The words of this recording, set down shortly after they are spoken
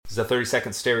This is a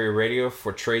 30-second stereo radio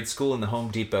for trade school in the Home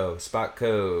Depot. Spot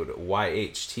code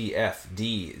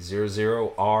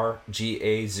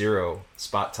YHTFD00RGA0.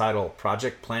 Spot title,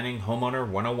 Project Planning Homeowner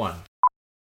 101.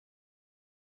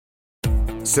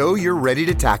 So you're ready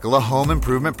to tackle a home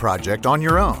improvement project on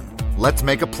your own. Let's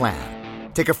make a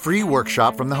plan. Take a free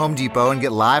workshop from the Home Depot and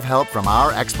get live help from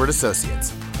our expert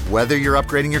associates. Whether you're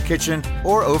upgrading your kitchen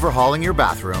or overhauling your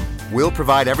bathroom, we'll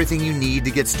provide everything you need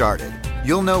to get started.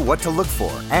 You'll know what to look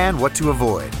for and what to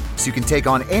avoid, so you can take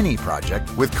on any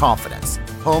project with confidence.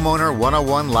 Homeowner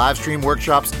 101 live stream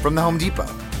workshops from the Home Depot.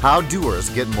 How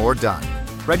doers get more done.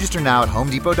 Register now at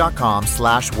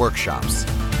homedepot.com/workshops.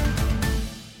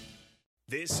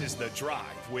 This is The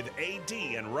Drive with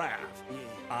AD and Rav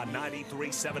on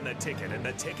 93.7 The Ticket and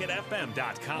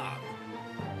theticketfm.com.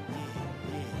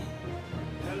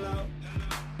 Hello.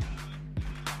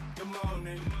 Good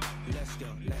morning. Let's go.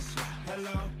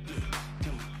 Hello.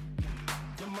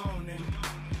 Good morning.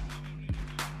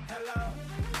 Hello.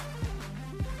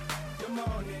 Good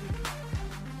morning.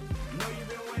 Know you've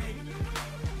been waiting.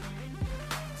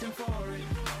 For it.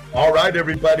 All right,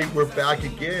 everybody, we're back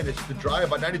again. It's The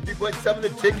Drive on 93.7 The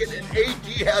Ticket, and AD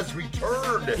has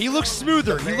returned. He looks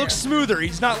smoother.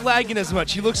 He's not lagging as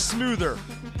much. He looks smoother.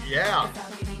 Yeah.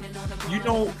 You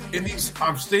know,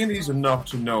 I'm staying these enough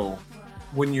to know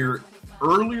when you're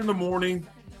early in the morning,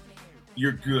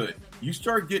 you're good. You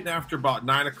start getting after about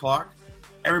 9 o'clock,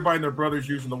 everybody and their brother's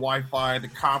using the Wi-Fi, the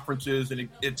conferences, and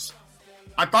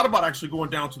I thought about actually going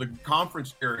down to the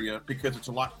conference area because it's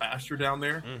a lot faster down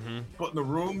there. Mm-hmm. But in the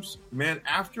rooms, man,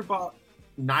 after about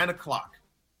 9 o'clock,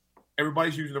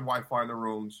 everybody's using the Wi-Fi in the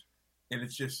rooms, and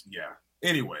it's just, yeah.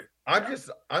 Anyway. I'm he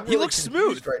really looks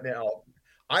smooth right now.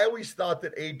 I always thought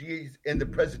that AD's in the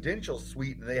presidential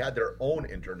suite and they had their own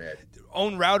internet.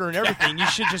 Own router and everything. You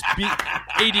should just be AD,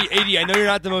 I know you're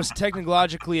not the most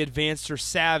technologically advanced or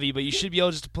savvy, but you should be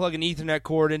able just to plug an Ethernet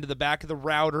cord into the back of the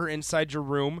router inside your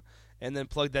room and then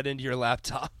plug that into your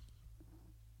laptop.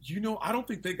 You know, I don't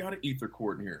think they got an ether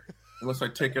cord in here unless I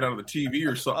take it out of the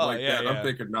TV or something that. Yeah. I'm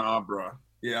thinking, nah, bro.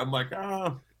 Yeah, I'm like,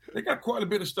 they got quite a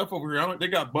bit of stuff over here. They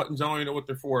got buttons. I don't even know what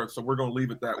they're for, so we're going to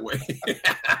leave it that way.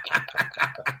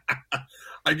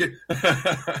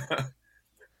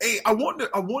 Hey, I want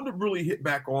to really hit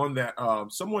back on that.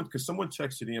 Someone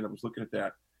texted in. I was looking at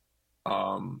that.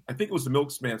 I think it was the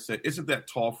Milksman said, "Isn't that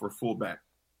tall for a fullback?"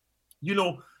 You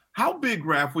know, how big,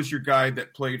 Raph, was your guy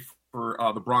that played for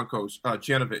the Broncos,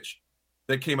 Janovich,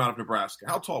 that came out of Nebraska?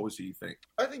 How tall was he? You think?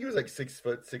 I think he was like 6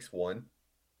 foot, 6'1".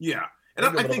 Yeah, and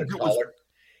I think it was.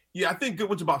 Yeah, I think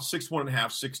Goodwin's about 6'1.5",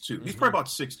 6'2". He's probably about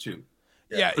 6'2".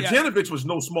 Yeah, but Janovich was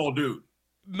no small dude.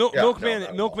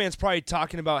 Milkman's probably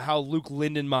talking about how Luke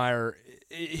Lindenmeyer.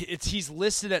 He's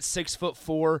listed at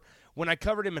 6'4". When I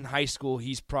covered him in high school,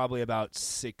 he's probably about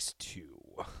 6'2".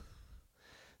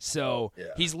 So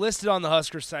he's listed on the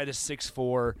Husker side as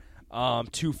 6'4",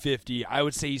 250. I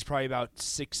would say he's probably about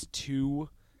 6'2",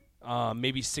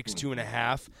 maybe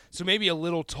 6'2.5". So maybe a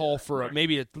little tall for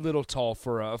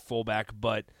a fullback,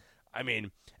 but I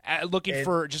mean, looking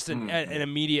for just an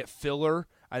immediate filler,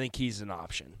 I think he's an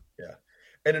option. Yeah.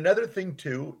 And another thing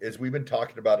too is we've been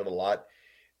talking about it a lot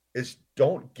is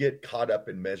don't get caught up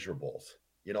in measurables.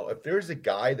 You know, if there's a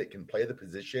guy that can play the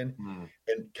position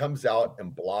and comes out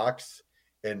and blocks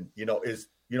and, is,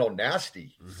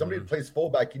 nasty. Mm-hmm. Somebody that plays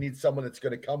fullback, you need someone that's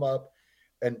going to come up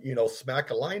and,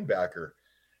 smack a linebacker.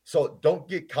 So don't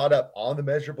get caught up on the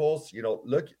measurables.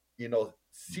 Look,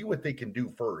 see what they can do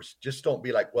first. Just don't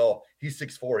be like, well, he's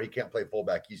 6'4", he can't play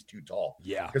fullback, he's too tall.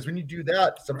 Yeah. Because when you do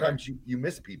that, sometimes you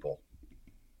miss people.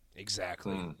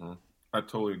 Exactly. Mm-hmm. I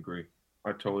totally agree.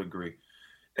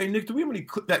 Hey, Nick, do we have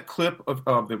that clip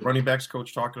of the running backs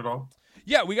coach talking at all?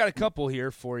 Yeah, we got a couple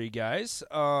here for you guys.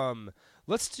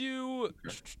 Let's do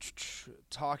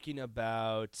talking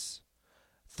about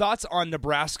thoughts on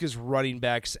Nebraska's running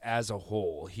backs as a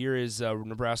whole. Here is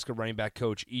Nebraska running back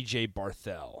coach E.J.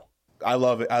 Barthel. I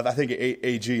love it. I think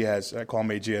AG has – I call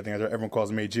him AG. I think everyone calls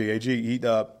him AG. AG,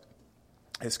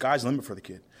 his sky's the limit for the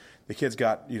kid. The kid's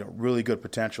got really good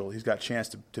potential. He's got a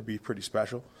chance to be pretty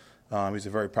special. He's a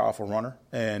very powerful runner.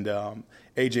 And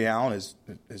A.J. Allen is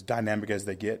as dynamic as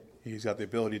they get. He's got the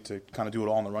ability to kind of do it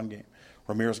all in the run game.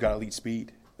 Ramirez got elite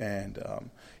speed, and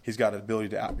he's got the ability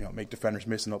to make defenders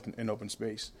miss in open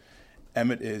space.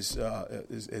 Emmett is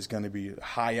going to be a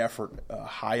high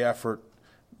effort,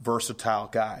 versatile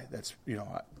guy. That's he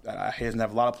doesn't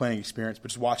have a lot of playing experience, but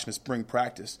just watching his spring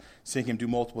practice, seeing him do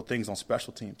multiple things on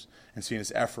special teams, and seeing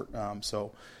his effort.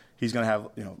 So he's going to have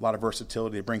a lot of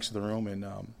versatility he brings to the room. And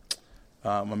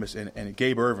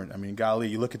Gabe Irvin, I mean, golly,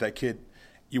 you look at that kid.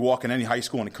 you walk in any high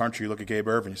school in the country, you look at Gabe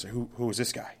Irvin, you say, who is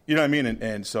this guy? You know what I mean?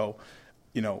 And so,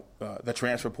 the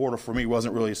transfer portal for me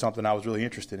wasn't really something I was really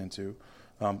interested into.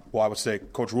 Well, I would say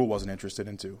Coach Rule wasn't interested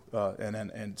into.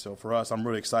 And so for us, I'm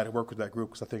really excited to work with that group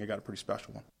because I think I got a pretty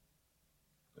special one.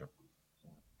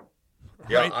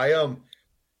 Yeah, right.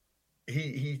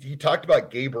 He talked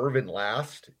about Gabe Irvin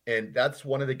last, and that's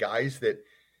one of the guys that,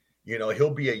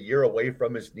 he'll be a year away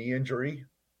from his knee injury.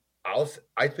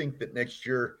 I think that next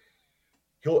year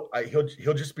he'll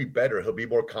just be better. He'll be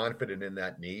more confident in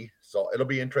that knee. So it'll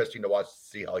be interesting to watch to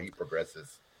see how he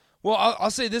progresses. Well, I'll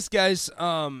say this, guys.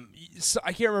 So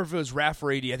I can't remember if it was Raf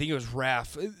or AD. I think it was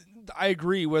Raf. I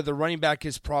agree where the running back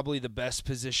is probably the best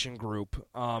position group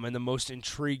and the most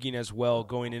intriguing as well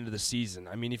going into the season.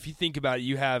 I mean, if you think about it,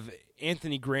 you have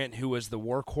Anthony Grant, who was the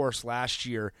workhorse last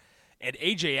year, and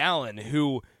A.J. Allen,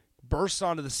 who burst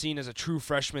onto the scene as a true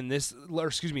freshman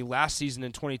last season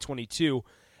in 2022,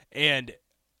 and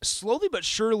slowly but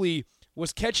surely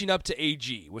was catching up to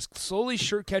AG, was slowly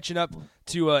catching up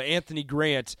to Anthony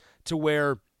Grant, to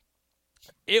where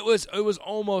it was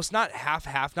almost not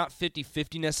half-half, not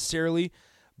 50-50 necessarily,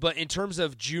 but in terms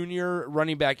of junior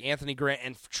running back Anthony Grant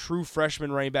and true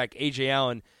freshman running back A.J.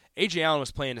 Allen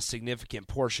was playing a significant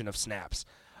portion of snaps.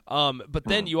 But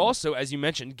then you also, as you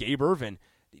mentioned, Gabe Irvin,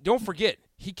 don't forget,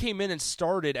 he came in and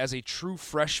started as a true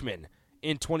freshman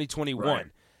in 2021. Right.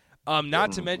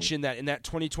 Not to mention that in that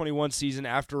 2021 season,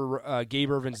 after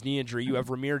Gabe Irvin's knee injury, you have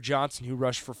Ramir Johnson, who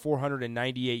rushed for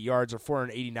 498 yards or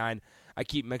 489. I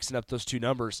keep mixing up those two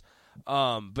numbers.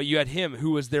 But you had him,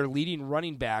 who was their leading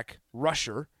running back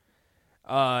rusher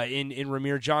in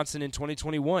Ramir Johnson in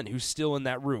 2021, who's still in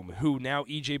that room, who now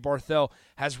E.J. Barthel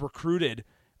has recruited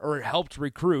or helped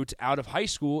recruit out of high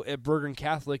school at Bergen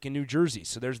Catholic in New Jersey.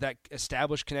 So there's that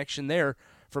established connection there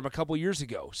from a couple years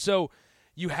ago. So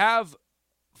you have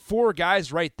 4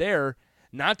 guys right there,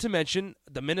 not to mention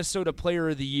the Minnesota Player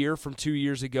of the Year from 2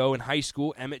 years ago in high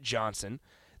school, Emmett Johnson,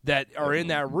 that are in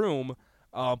that room,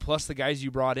 plus the guys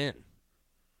you brought in.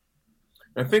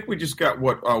 I think we just got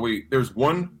there's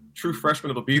one true freshman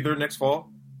that'll be there next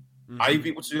fall. Mm-hmm.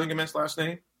 Ivy, what's the young man's last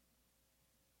name?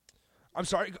 I'm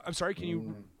sorry, can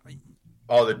you...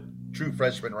 Oh, the true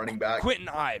freshman running back? Quentin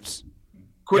Ives.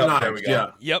 Ives,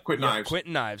 yeah. Yep. Quentin Ives.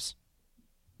 Quentin Ives.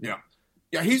 Yeah.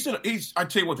 Yeah, I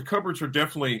tell you what, the cupboards are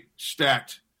definitely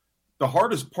stacked. The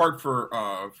hardest part for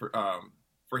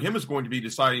him is going to be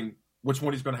deciding which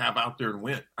one he's going to have out there and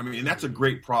win. I mean, and that's a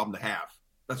great problem to have.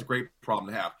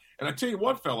 And I tell you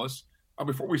what, fellas,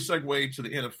 before we segue to the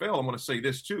NFL, I want to say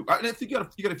this too. And I think you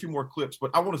got a few more clips,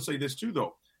 but I want to say this too,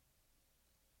 though.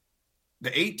 The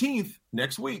 18th,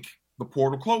 next week, the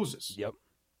portal closes. Yep.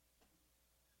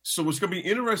 So it's going to be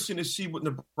interesting to see what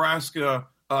Nebraska,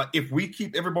 if we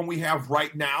keep everyone we have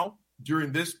right now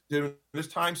during this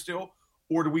time still,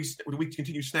 or do we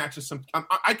continue snatching some?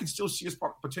 I can still see us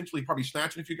potentially probably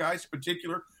snatching a few guys. In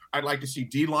particular, I'd like to see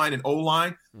D-line and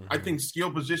O-line. Mm-hmm. I think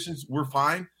skill positions we're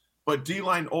fine, but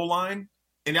D-line, O-line,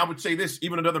 and I would say this,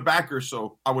 even another backer.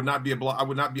 So I would not be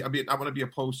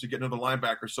opposed to getting another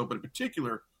linebacker. So, but in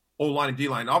particular, O-line and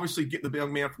D-line. Obviously, getting the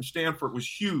young man from Stanford was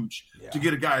huge. Yeah. To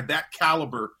get a guy of that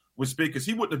caliber was big because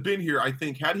he wouldn't have been here, I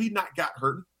think, had he not got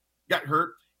hurt,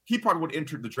 he probably would have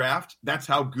entered the draft. That's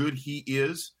how good he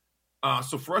is.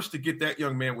 So for us to get that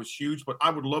young man was huge, but I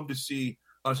would love to see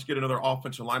us get another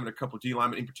offensive lineman, a couple of D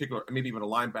linemen in particular, maybe even a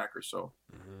linebacker. So,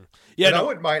 yeah, I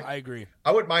wouldn't mind. I agree.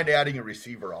 I wouldn't mind adding a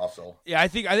receiver also. Yeah, I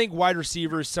think wide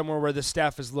receiver is somewhere where the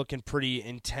staff is looking pretty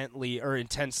intensely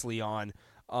on.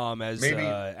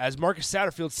 As Marcus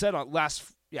Satterfield said on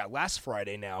last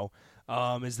Friday now,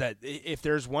 is that if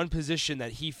there's one position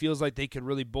that he feels like they could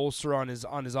really bolster on his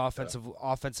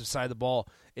offensive side of the ball,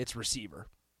 it's receiver.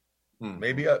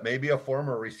 Maybe a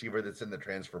former receiver that's in the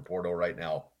transfer portal right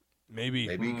now. Maybe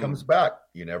he comes back.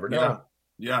 You never know.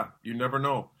 Yeah, you never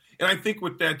know. And I think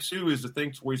with that too is the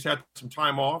thing where he's had some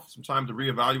time off, some time to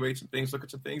reevaluate some things, look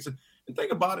at some things, and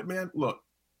think about it, man. Look,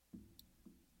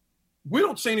 we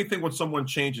don't say anything when someone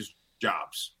changes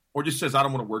jobs or just says, I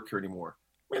don't want to work here anymore.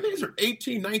 Man, these are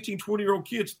 18, 19, 20-year-old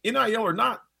kids, NIL or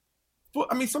not.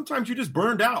 I mean, sometimes you're just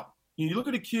burned out. You look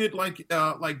at a kid like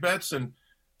Betts, and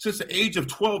since the age of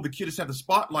 12, the kid has had the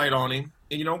spotlight on him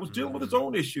and, was dealing with his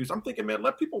own issues. I'm thinking, man,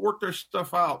 let people work their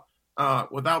stuff out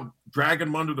without dragging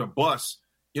them under the bus,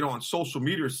 on social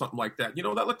media or something like that.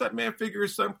 Let that man figure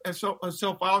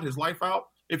himself out, his life out.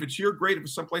 If it's here, great. If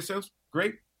it's someplace else,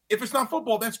 great. If it's not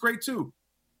football, that's great too.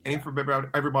 Ain't for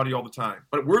everybody all the time.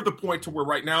 But we're at the point to where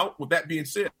right now, with that being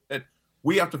said, that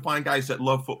we have to find guys that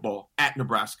love football at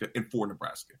Nebraska and for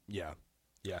Nebraska. Yeah.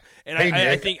 Yeah, and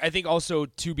I think also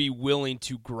to be willing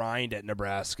to grind at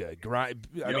Nebraska. I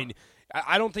mean,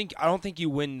 I don't think you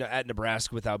win at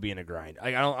Nebraska without being a grind.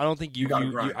 I don't think you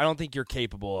I don't think you're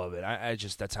capable of it. I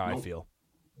just that's how I feel.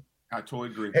 I totally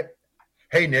agree.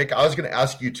 Hey, Nick, I was going to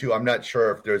ask you too. I'm not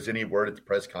sure if there's any word at the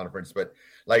press conference, but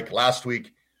like last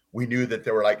week, we knew that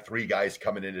there were like 3 guys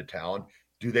coming into town.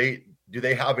 Do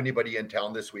they have anybody in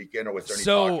town this weekend, or was there any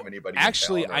talk of anybody?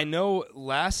 Actually, in town, I know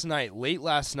late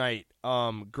last night,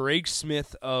 Greg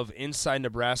Smith of Inside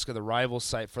Nebraska, the rival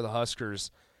site for the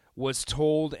Huskers, was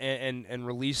told and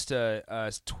released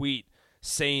a tweet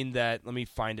saying that, let me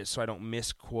find it so I don't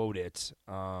misquote it.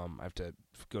 I have to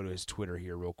go to his Twitter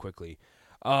here real quickly.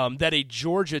 That a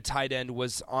Georgia tight end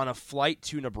was on a flight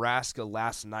to Nebraska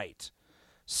last night.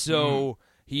 So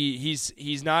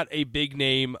he's not a big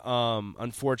name,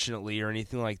 unfortunately, or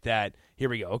anything like that. Here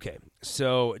we go. Okay,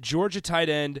 so Georgia tight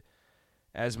end,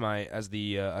 as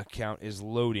the account is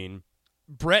loading,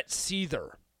 Brett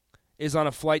Seether is on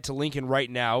a flight to Lincoln right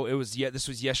now. This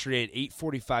was yesterday at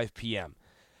 8:45 p.m.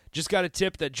 Just got a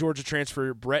tip that Georgia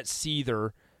transfer Brett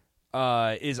Seether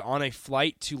is on a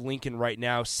flight to Lincoln right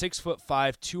now.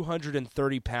 6'5",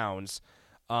 230 pounds.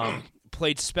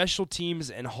 Played special teams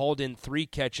and hauled in 3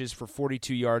 catches for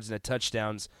 42 yards and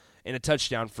a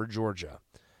touchdown for Georgia.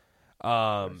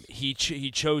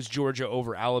 He chose Georgia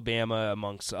over Alabama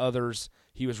amongst others.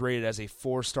 He was rated as a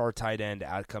 4-star tight end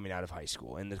coming out of high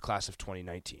school in the class of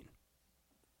 2019.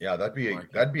 Yeah, that'd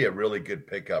be a really good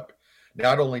pickup.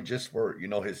 Not only just for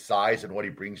his size and what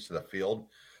he brings to the field,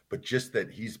 but just that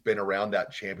he's been around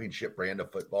that championship brand of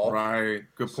football. Right.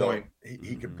 Good point.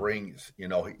 He could bring,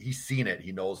 he's seen it.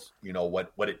 He knows,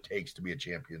 what it takes to be a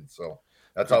champion. So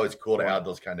that's always cool to add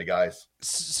those kind of guys.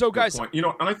 So guys, and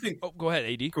I think, go ahead,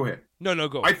 AD. Go ahead. No,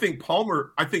 go. I think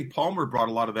Palmer brought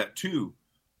a lot of that too.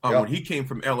 When he came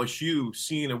from LSU,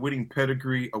 seeing a winning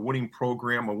pedigree, a winning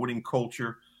program, a winning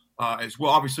culture, as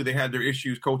well. Obviously they had their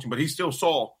issues coaching, but he still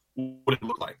saw what it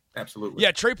looked like. Absolutely.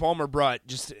 Yeah. Trey Palmer brought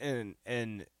just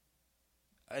an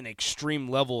extreme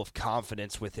level of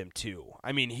confidence with him too.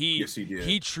 I mean,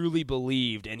 he truly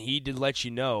believed, and he did let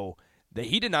you know that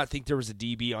he did not think there was a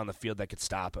DB on the field that could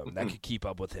stop him, that could keep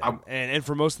up with him. And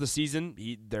for most of the season,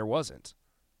 there wasn't.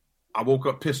 I woke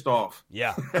up pissed off.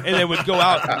 Yeah, and then would go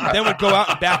out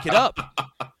and back it up.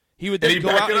 He would then go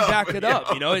out and back it up.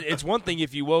 It's one thing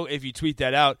if you tweet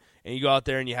that out and you go out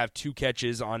there and you have 2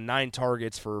 catches on 9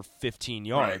 targets for 15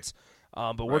 yards.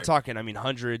 Right. But we're talking,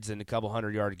 hundreds and a couple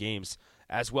 100-yard games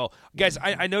as well. Guys,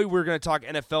 I know we're going to talk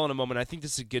NFL in a moment. I think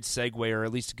this is a good segue, or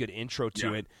at least a good intro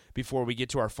to it before we get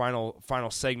to our final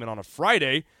segment on a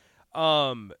Friday.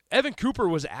 Evan Cooper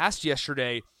was asked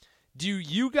yesterday, do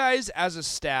you guys as a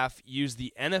staff use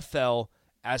the NFL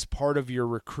as part of your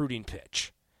recruiting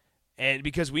pitch? And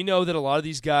because we know that a lot of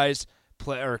these guys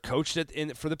are coached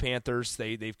for the Panthers,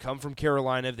 they've come from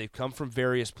Carolina, they've come from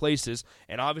various places,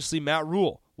 and obviously Matt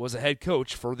Rule was a head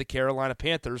coach for the Carolina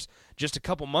Panthers just a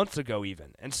couple months ago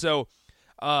even. And so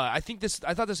I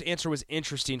thought this answer was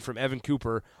interesting from Evan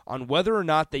Cooper on whether or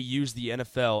not they use the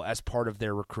NFL as part of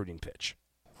their recruiting pitch.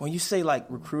 When you say like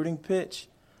recruiting pitch,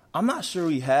 I'm not sure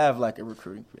we have like a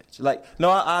recruiting pitch. Like, no,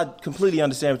 I completely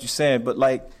understand what you're saying, but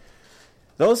like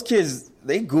those kids,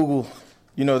 they Google,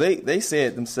 they say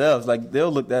it themselves. Like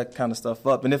they'll look that kind of stuff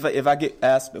up. And if I get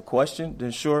asked a question,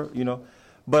 then sure,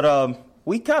 But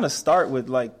we kind of start with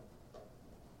like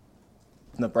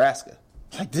Nebraska.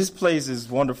 Like this place is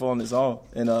wonderful on its own,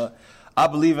 and I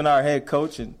believe in our head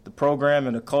coach and the program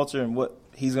and the culture and what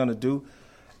he's gonna do.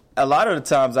 A lot of the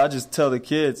times, I just tell the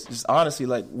kids, just honestly,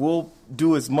 like we'll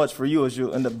do as much for you as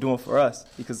you'll end up doing for us,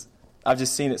 because I've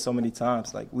just seen it so many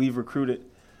times. Like we've recruited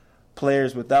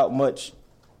players without much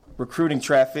recruiting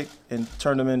traffic and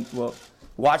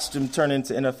watched them turn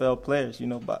into NFL players.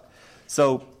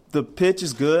 So the pitch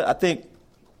is good. I think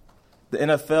the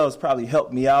NFL has probably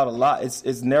helped me out a lot.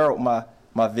 It's narrowed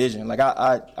my vision. Like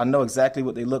I know exactly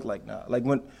what they look like now. Like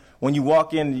when you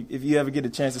walk in, if you ever get a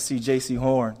chance to see J.C.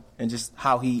 Horn and just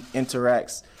how he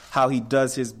interacts, how he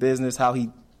does his business, how he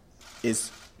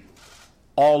is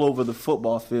all over the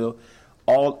football field,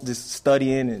 all just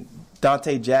studying, and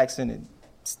Dante Jackson and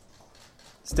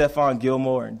Stephon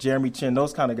Gilmore and Jeremy Chin,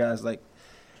 those kind of guys, like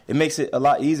it makes it a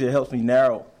lot easier. It helps me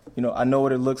narrow. I know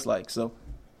what it looks like. So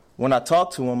when I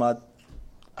talk to him, I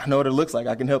know what it looks like.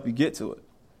 I can help you get to it.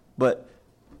 But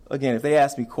again, if they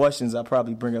ask me questions, I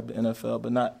probably bring up the NFL,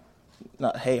 but not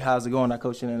hey, how's it going? I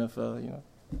coach in the NFL,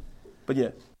 But yeah.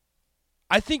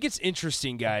 I think it's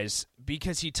interesting, guys,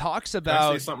 because he talks about. Can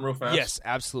I say something real fast? Yes,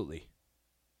 absolutely.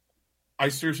 I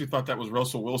seriously thought that was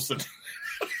Russell Wilson.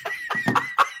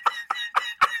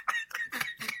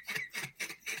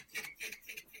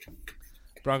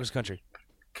 Broncos country.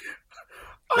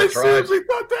 I seriously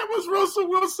thought that was Russell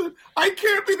Wilson. I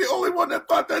can't be the only one that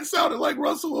thought that sounded like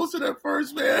Russell Wilson at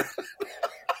first, man.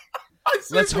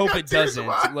 Let's hope it doesn't.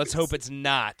 Let's hope it's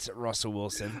not Russell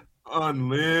Wilson.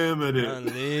 Unlimited.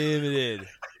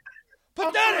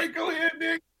 Pathetic. Go ahead,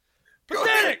 Nick. Go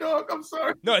ahead, dog. I'm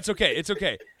sorry. No, it's okay. It's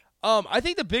okay. I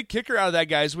think the big kicker out of that,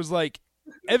 guys, was like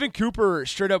Evan Cooper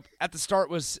straight up at the start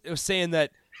was saying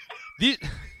that these.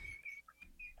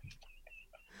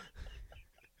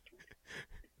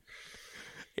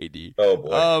 AD. Oh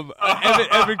boy.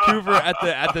 Evan Cooper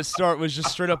at the start was just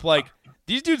straight up like,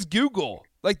 these dudes Google,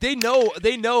 like they know.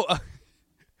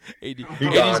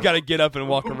 AD's got to get up and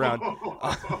walk around.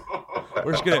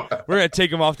 We're gonna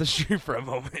take him off the street for a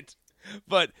moment,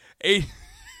 but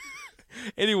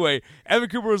anyway, Evan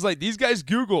Cooper was like, these guys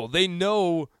Google, they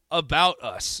know about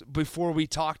us before we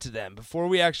talk to them, before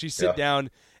we actually sit down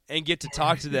and get to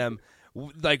talk to them.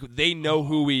 Like, they know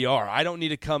who we are. I don't need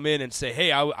to come in and say,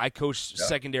 hey, I coached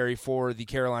secondary for the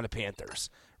Carolina Panthers,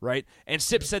 right? And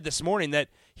Sip said this morning that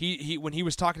he when he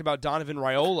was talking about Donovan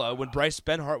Raiola, when Bryce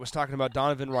Benhart was talking about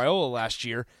Donovan Raiola last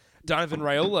year, Donovan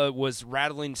Raiola was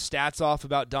rattling stats off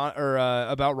about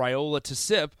Raiola to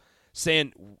Sip,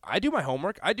 saying, I do my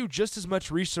homework. I do just as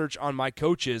much research on my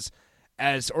coaches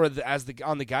on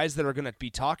the guys that are going to be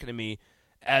talking to me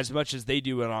as much as they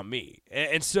do it on me.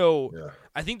 And so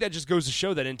I think that just goes to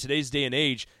show that in today's day and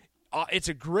age, it's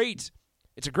a great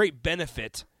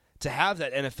benefit to have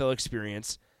that NFL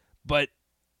experience, but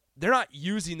they're not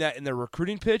using that in their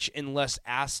recruiting pitch unless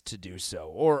asked to do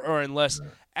so or unless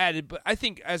added. But I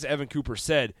think, as Evan Cooper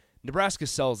said, Nebraska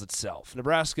sells itself.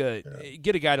 Nebraska,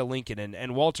 get a guy to Lincoln,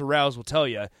 and Walter Rouse will tell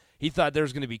you he thought there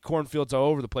was going to be cornfields all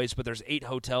over the place, but there's 8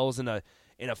 hotels in a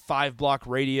 5-block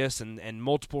radius and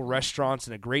multiple restaurants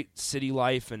and a great city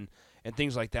life and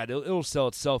things like that. It'll sell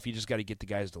itself. You just got to get the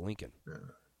guys to Lincoln. Yeah.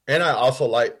 And I also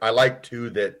like too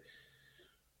that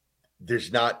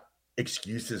there's not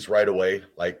excuses right away.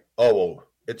 Like, oh, well,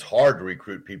 it's hard to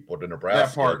recruit people to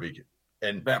Nebraska.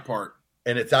 That part.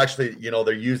 And it's actually,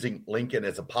 they're using Lincoln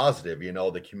as a positive,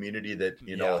 the community that,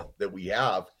 that we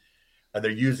have, and they're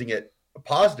using it a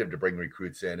positive to bring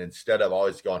recruits in instead of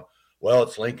always going, well,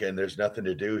 it's Lincoln. There's nothing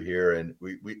to do here, and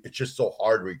we it's just so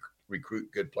hard to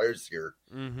recruit good players here.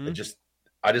 Mm-hmm.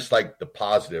 I just like the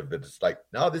positive that it's like,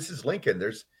 no, this is Lincoln.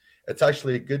 It's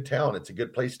actually a good town. It's a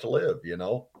good place to live,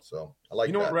 So I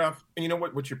like. What, Raph? And you know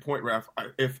what? What's your point, Raph?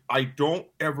 If I don't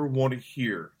ever want to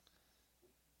hear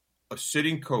a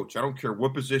sitting coach, I don't care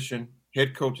what position,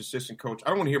 head coach, assistant coach, I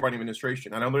don't want to hear about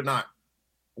administration. I know they're not.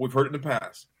 We've heard it in the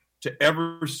past. To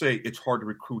ever say it's hard to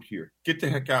recruit here, get the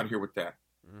heck out of here with that.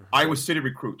 Mm-hmm. Iowa City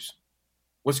recruits,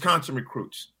 Wisconsin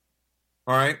recruits.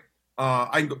 All right,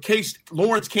 I can go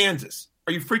Lawrence, Kansas.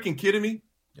 Are you freaking kidding me?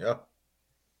 Yeah.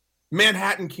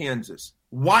 Manhattan, Kansas,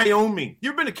 Wyoming. You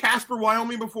ever been to Casper,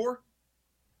 Wyoming before?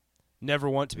 Never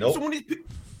want to be. Nope. So when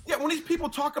these people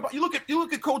talk about, you look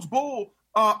at Coach Bull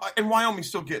and Wyoming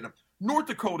still getting them. North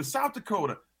Dakota, South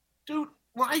Dakota, dude.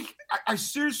 I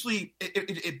seriously,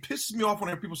 it pisses me off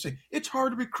when people say it's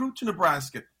hard to recruit to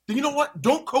Nebraska. Then you know what?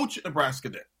 Don't coach at Nebraska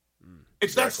then.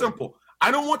 It's that simple. I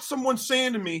don't want someone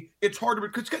saying to me it's hard to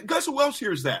recruit. Guess who else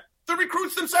hears that? The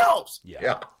recruits themselves.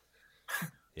 Yeah.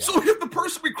 So if the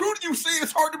person recruiting you saying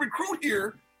it's hard to recruit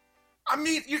here, I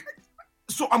mean,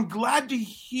 so I'm glad to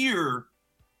hear,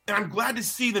 and I'm glad to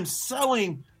see them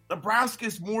selling. Nebraska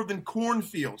is more than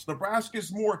cornfields. Nebraska is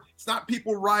more. It's not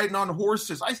people riding on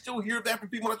horses. I still hear that from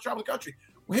people that travel the country.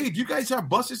 Well, hey, do you guys have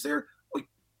buses there?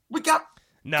 We got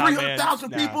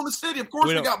 300,000 people in the city. Of course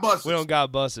we got buses. We don't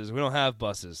got buses. We don't have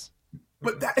buses.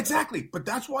 But exactly. But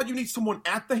that's why you need someone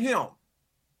at the helm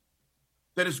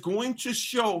that is going to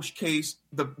showcase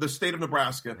the state of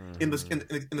Nebraska in this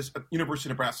University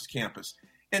of Nebraska's campus.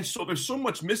 And so there's so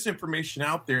much misinformation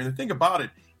out there. And the thing about it,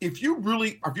 if you're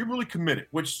really committed,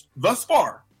 which thus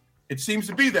far it seems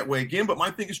to be that way again, but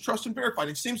my thing is trust and verified.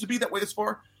 It seems to be that way thus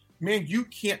far. Man, you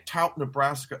can't tout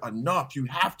Nebraska enough. You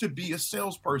have to be a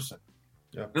salesperson.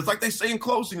 Yeah. It's like they say in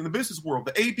closing in the business world,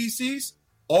 the ABCs,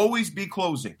 always be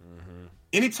closing. Mm-hmm.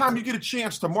 Anytime you get a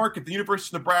chance to market the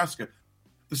University of Nebraska,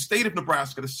 the state of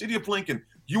Nebraska, the city of Lincoln,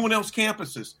 UNL's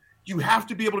campuses, you have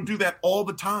to be able to do that all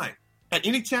the time at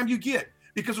any time you get.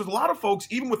 Because there's a lot of folks,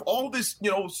 even with all this,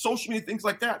 social media, things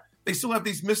like that, they still have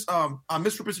these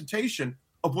misrepresentation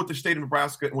of what the state of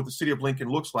Nebraska and what the city of Lincoln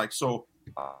looks like. So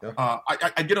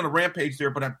I get on a rampage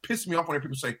there, but it pisses me off when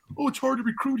people say, oh, it's hard to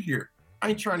recruit here. I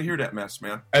ain't trying to hear that mess,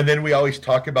 man. And then we always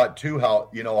talk about, too,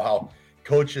 how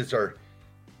coaches are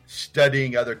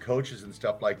studying other coaches and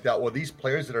stuff like that. Well, these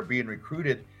players that are being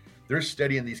recruited, they're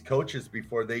studying these coaches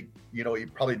before they, you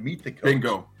probably meet the coach.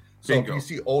 Bingo. So Bingo. if you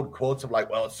see old quotes of like,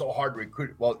 well, it's so hard to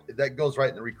recruit, well, that goes right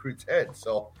in the recruit's head.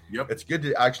 So it's good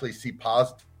to actually see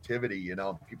positivity,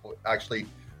 people actually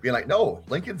being like, no,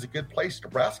 Lincoln's a good place.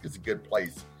 Nebraska's a good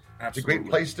place. Absolutely. It's a great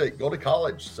place to go to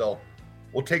college. So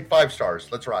we'll take 5 stars.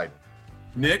 Let's ride.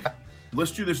 Nick,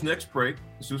 let's do this next break.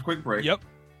 Let's do this quick break. Yep.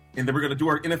 And then we're going to do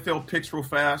our NFL picks real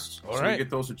fast. All so right. we get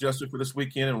those adjusted for this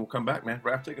weekend, and we'll come back, man.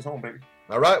 Raph, take us home, baby.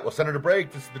 All right. We'll send it a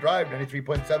break. This is The Drive,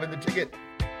 93.7 The Ticket.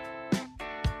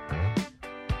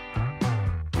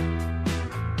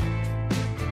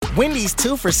 Wendy's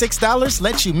 2 for $6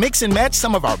 lets you mix and match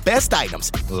some of our best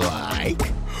items, like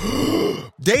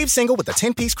Dave Single with a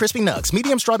 10-piece crispy nugs,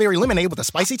 medium strawberry lemonade with a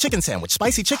spicy chicken sandwich,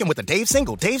 spicy chicken with a Dave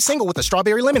Single with a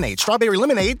strawberry lemonade, strawberry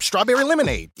lemonade,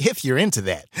 if you're into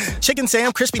that. Chicken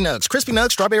Sam, crispy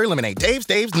nugs, strawberry lemonade, Dave's,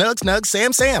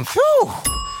 nugs, Sam. Whew.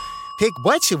 Pick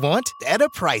what you want at a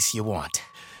price you want.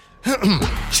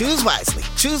 Choose wisely.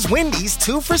 Choose Wendy's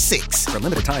 2 for $6. For a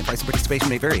limited time, price and participation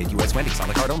may vary at U.S. Wendy's. On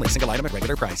the card only. Single item at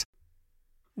regular price.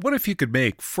 What if you could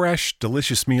make fresh,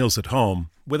 delicious meals at home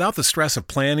without the stress of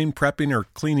planning, prepping, or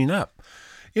cleaning up?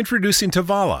 Introducing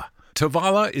Tavala.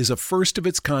 Tavala is a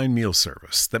first-of-its-kind meal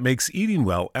service that makes eating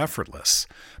well effortless.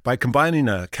 By combining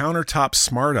a countertop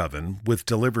smart oven with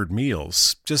delivered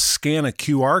meals, just scan a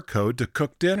QR code to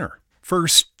cook dinner.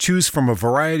 First, choose from a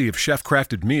variety of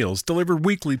chef-crafted meals delivered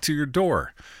weekly to your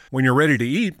door. When you're ready to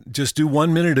eat, just do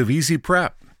 1 minute of easy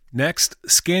prep. Next,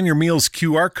 scan your meal's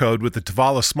QR code with the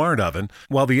Tavala Smart Oven,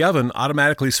 while the oven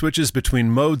automatically switches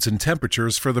between modes and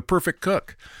temperatures for the perfect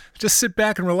cook. Just sit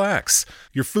back and relax.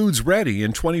 Your food's ready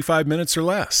in 25 minutes or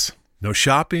less. No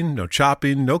shopping, no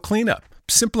chopping, no cleanup.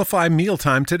 Simplify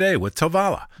mealtime today with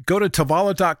Tavala. Go to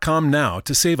Tavala.com now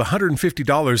to save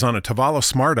 $150 on a Tavala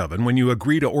Smart Oven when you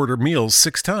agree to order meals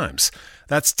 6 times.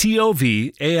 That's TOVALA.com.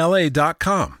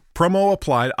 Promo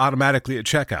applied automatically at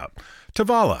checkout.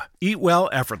 Tavala. Eat well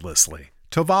effortlessly.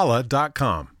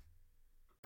 Tavala.com.